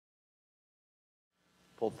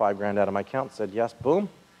pulled $5 grand out of my account, said yes, boom.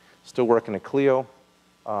 Still working at Clio.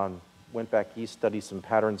 Went back east, studied some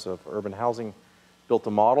patterns of urban housing, built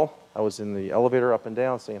a model. I was in the elevator up and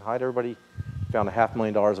down saying hi to everybody, found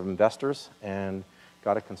 $500,000 of investors, and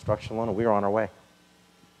got a construction loan, and we were on our way.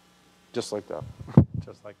 Just like that.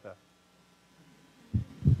 Just like that.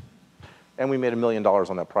 And we made $1 million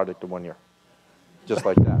on that project in 1 year. Just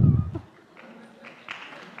like that.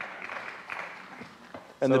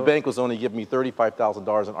 And the bank was only giving me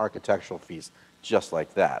 $35,000 in architectural fees. Just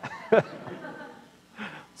like that.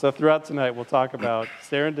 So throughout tonight, we'll talk about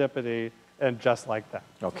serendipity and just like that.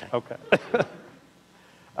 Okay. Okay.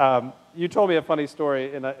 You told me a funny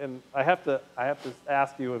story, and I have to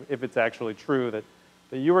ask you if it's actually true that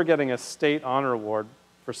you were getting a state honor award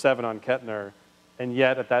for 7 on Kettner, and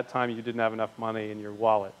yet at that time you didn't have enough money in your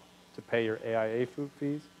wallet to pay your AIA food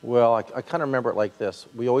fees? Well, I kind of remember it like this.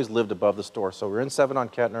 We always lived above the store. So we were in 7 on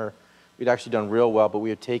Kettner. We'd actually done real well, but we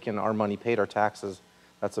had taken our money, paid our taxes.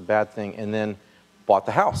 That's a bad thing. And then bought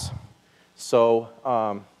the house. So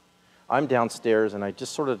I'm downstairs, and I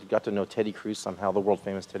just sort of got to know Teddy Cruz somehow, the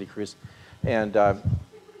world-famous Teddy Cruz. And I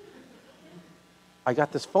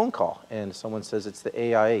got this phone call, and someone says, it's the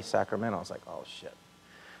AIA Sacramento. I was like, oh, shit.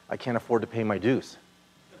 I can't afford to pay my dues.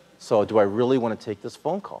 So do I really want to take this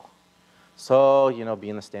phone call? So, you know,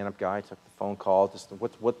 being the stand-up guy, I took the phone call. Just,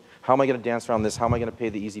 how am I going to dance around this? How am I going to pay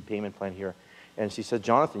the easy payment plan here? And she said,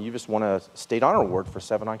 Jonathan, you just won a state honor award for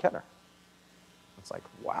 7 on Kettner. It's like,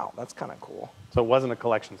 wow, that's kind of cool. So it wasn't a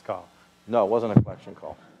collections call? No, it wasn't a collection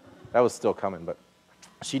call. That was still coming, but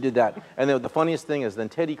she did that. And the funniest thing is then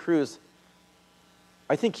Teddy Cruz,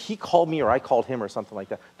 I think he called me or I called him or something like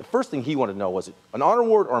that. The first thing he wanted to know was it an honor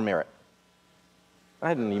award or merit?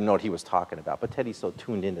 I didn't even know what he was talking about, but Teddy's so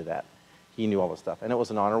tuned into that. He knew all the stuff. And it was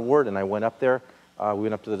an honor award, and I went up there. We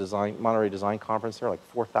went up to the Monterey Design Conference there, like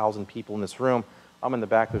 4,000 people in this room. I'm in the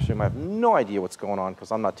back of this room. I have no idea what's going on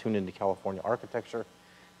because I'm not tuned into California architecture.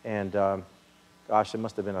 And gosh, it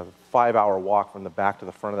must have been a 5-hour walk from the back to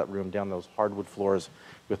the front of that room down those hardwood floors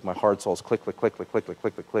with my hard soles, click, click, click, click, click, click,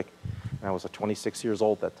 click, click, click. And I was 26 years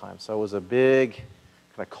old at that time. So it was a big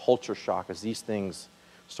kind of culture shock as these things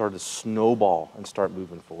started to snowball and start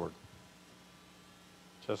moving forward.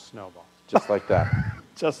 Just snowball. Just like that.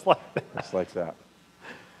 Just like that. Just like that.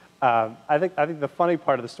 I think the funny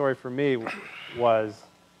part of the story for me was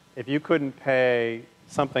if you couldn't pay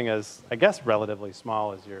something as, I guess, relatively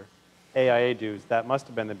small as your AIA dues, that must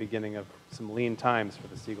have been the beginning of some lean times for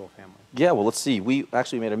the Segal family. Yeah, well, let's see. We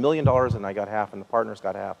actually made $1 million, and I got half, and the partners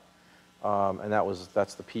got half. And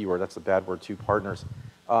that's the P word. That's the bad word, too, partners.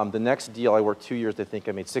 The next deal, I worked 2 years. I think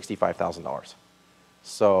I made $65,000.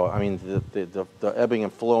 So, I mean, the ebbing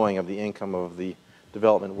and flowing of the income of the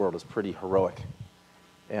development world is pretty heroic.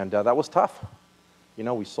 And that was tough. You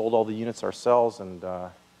know, we sold all the units ourselves, and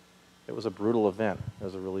it was a brutal event.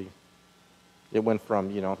 It was it went from,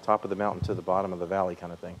 you know, top of the mountain to the bottom of the valley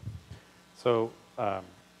kind of thing. So,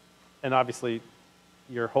 and obviously,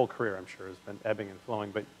 your whole career, I'm sure, has been ebbing and flowing,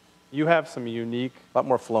 but you have some unique... A lot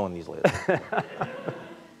more flowing these days.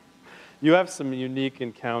 You have some unique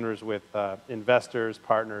encounters with investors,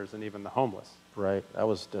 partners, and even the homeless. Right, that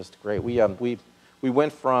was just great. We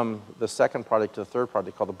went from the second project to the third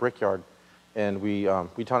project called the Brickyard, and we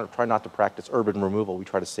try not to practice urban removal. We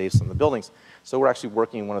try to save some of the buildings. So we're actually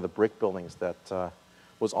working in one of the brick buildings that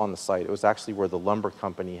was on the site. It was actually where the lumber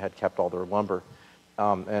company had kept all their lumber.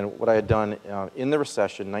 And what I had done in the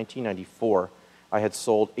recession, 1994, I had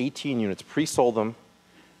sold 18 units, pre-sold them,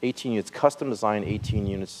 18 units, custom designed 18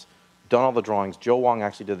 units, done all the drawings. Joe Wong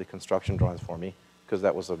actually did the construction drawings for me because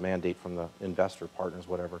that was a mandate from the investor, partners,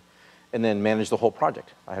 whatever, and then managed the whole project.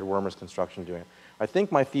 I had Wormer's Construction doing it. I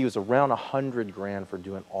think my fee was around $100 grand for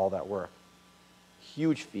doing all that work.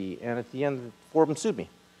 Huge fee, and at the end, 4 of them sued me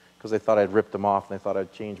because they thought I'd ripped them off and they thought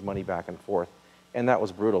I'd change money back and forth, and that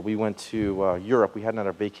was brutal. We went to Europe. We hadn't had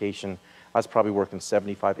a vacation. I was probably working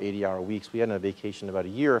 75, 80-hour weeks. We hadn't had a vacation about a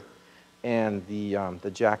year, and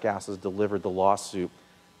the jackasses delivered the lawsuit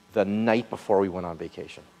the night before we went on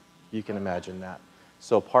vacation. You can imagine that.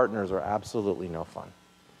 So partners are absolutely no fun.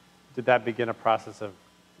 Did that begin a process of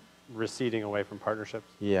receding away from partnerships?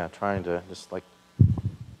 Yeah, trying to just like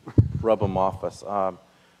rub them off us.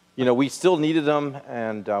 You know, we still needed them,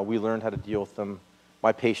 and we learned how to deal with them.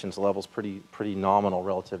 My patience level's pretty nominal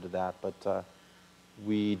relative to that, but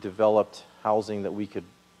we developed housing that we could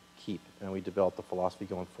keep, and we developed a philosophy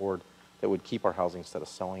going forward that would keep our housing instead of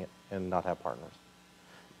selling it and not have partners.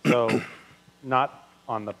 So, not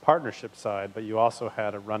on the partnership side, but you also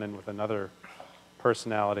had a run-in with another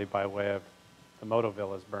personality by way of the Moto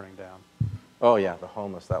Villas burning down. Oh yeah, the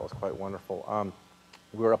homeless, that was quite wonderful.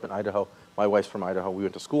 We were up in Idaho. My wife's from Idaho. We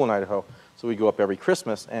went to school in Idaho, so we go up every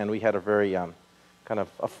Christmas, and we had a very kind of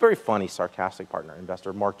a very funny, sarcastic partner,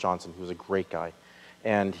 investor, Mark Johnson, who was a great guy.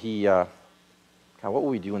 And he, God, what were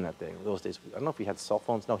we doing that day? In those days, I don't know if we had cell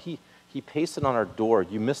phones. No, he pasted on our door,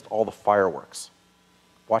 "You missed all the fireworks.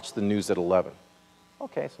 Watch the news at 11."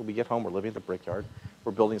 Okay, so we get home, we're living at the Brickyard.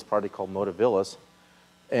 We're building this project called Moda Villas.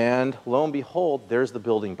 And lo and behold, there's the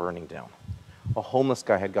building burning down. A homeless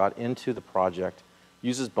guy had got into the project,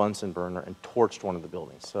 used his Bunsen burner, and torched one of the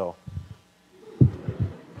buildings. So,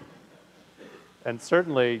 And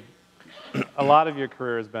certainly, a lot of your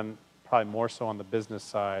career has been probably more so on the business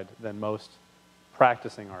side than most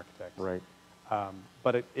practicing architects. right.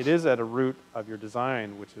 But it is at a root of your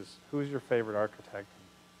design, which is who's your favorite architect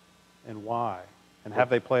and why? And have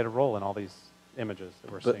they played a role in all these images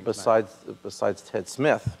that we're seeing tonight? Besides Ted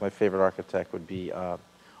Smith, my favorite architect would be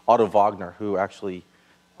Otto Wagner, who actually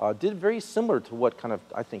did very similar to what kind of,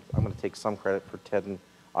 I think I'm going to take some credit for Ted and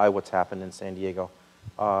what's happened in San Diego.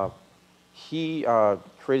 He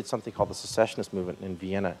created something called the secessionist movement in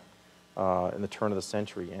Vienna in the turn of the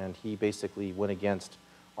century, and he basically went against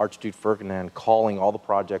Archduke Ferdinand, calling all the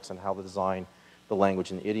projects and how the design, the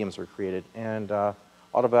language, and the idioms were created. And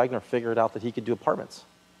Otto Wagner figured out that he could do apartments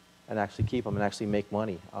and actually keep them and actually make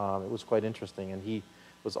money. It was quite interesting, and he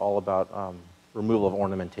was all about removal of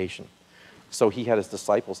ornamentation. So he had his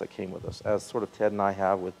disciples that came with us, as sort of Ted and I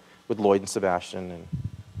have with Lloyd and Sebastian, and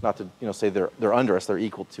not to say they're under us, they're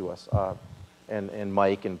equal to us, and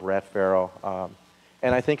Mike and Brett Farrow.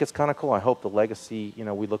 And I think it's kind of cool. I hope the legacy,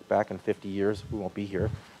 we look back in 50 years, we won't be here,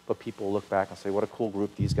 but people will look back and say, what a cool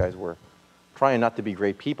group these guys were. Trying not to be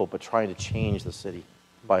great people, but trying to change the city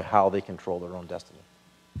by how they control their own destiny.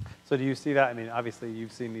 So do you see that? I mean, obviously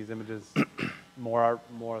you've seen these images more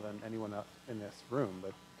than anyone else in this room,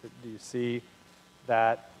 but do you see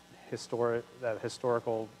that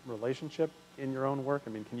historical relationship in your own work? I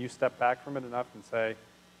mean, can you step back from it enough and say,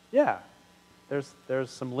 yeah, there's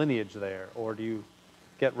some lineage there, or do you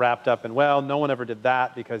get wrapped up in, well, no one ever did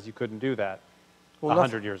that because you couldn't do that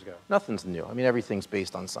 100 years ago? Nothing's new. I mean, everything's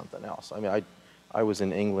based on something else. I mean, I was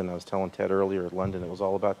in England, I was telling Ted earlier, London, it was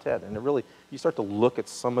all about Ted. And it really, you start to look at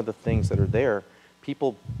some of the things that are there,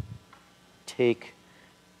 people take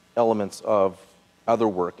elements of other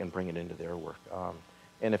work and bring it into their work.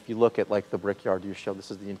 And if you look at like the Brickyard you showed,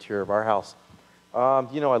 this is the interior of our house. I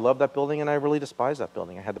love that building and I really despise that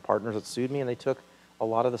building. I had the partners that sued me and they took a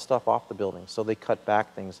lot of the stuff off the building. So they cut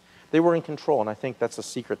back things. They were in control, and I think that's the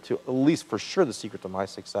secret to, at least for sure, the secret to my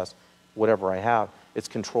success, whatever I have, it's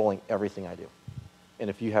controlling everything I do. And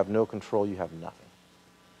if you have no control, you have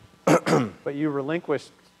nothing. But you relinquished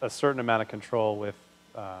a certain amount of control with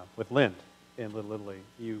Lind in Little Italy.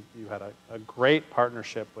 You had a great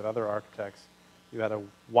partnership with other architects. You had a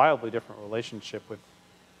wildly different relationship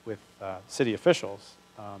with city officials.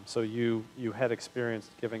 So you had experienced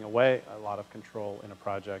giving away a lot of control in a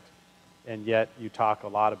project, and yet you talk a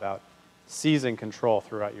lot about seizing control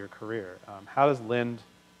throughout your career. How does Lind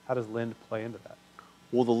play into that?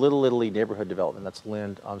 Well, the Little Italy neighborhood development, that's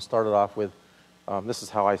Lind, started off with, this is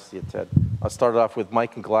how I see it, Ted. I started off with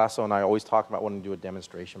Mike and Galasso, and I always talk about wanting to do a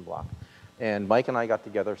demonstration block. And Mike and I got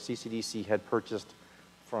together. CCDC had purchased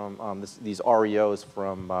from these REOs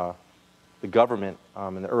from the government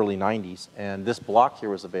in the early 90s, and this block here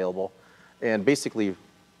was available. And basically,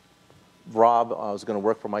 Rob was going to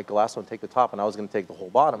work for Mike Galasso and take the top, and I was going to take the whole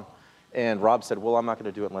bottom. And Rob said, well, I'm not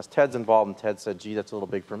going to do it unless Ted's involved, and Ted said, gee, that's a little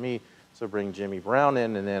big for me, so bring Jimmy Brown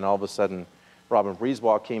in, and then all of a sudden, Robin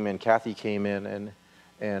Breezewall came in, Kathy came in,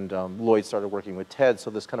 and Lloyd started working with Ted, so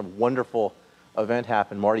this kind of wonderful event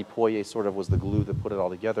happened. Marty Poirier sort of was the glue that put it all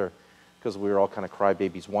together, because we were all kind of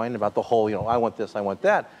crybabies whining about the whole, I want this, I want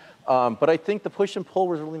that. But I think the push and pull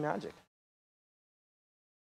was really magic.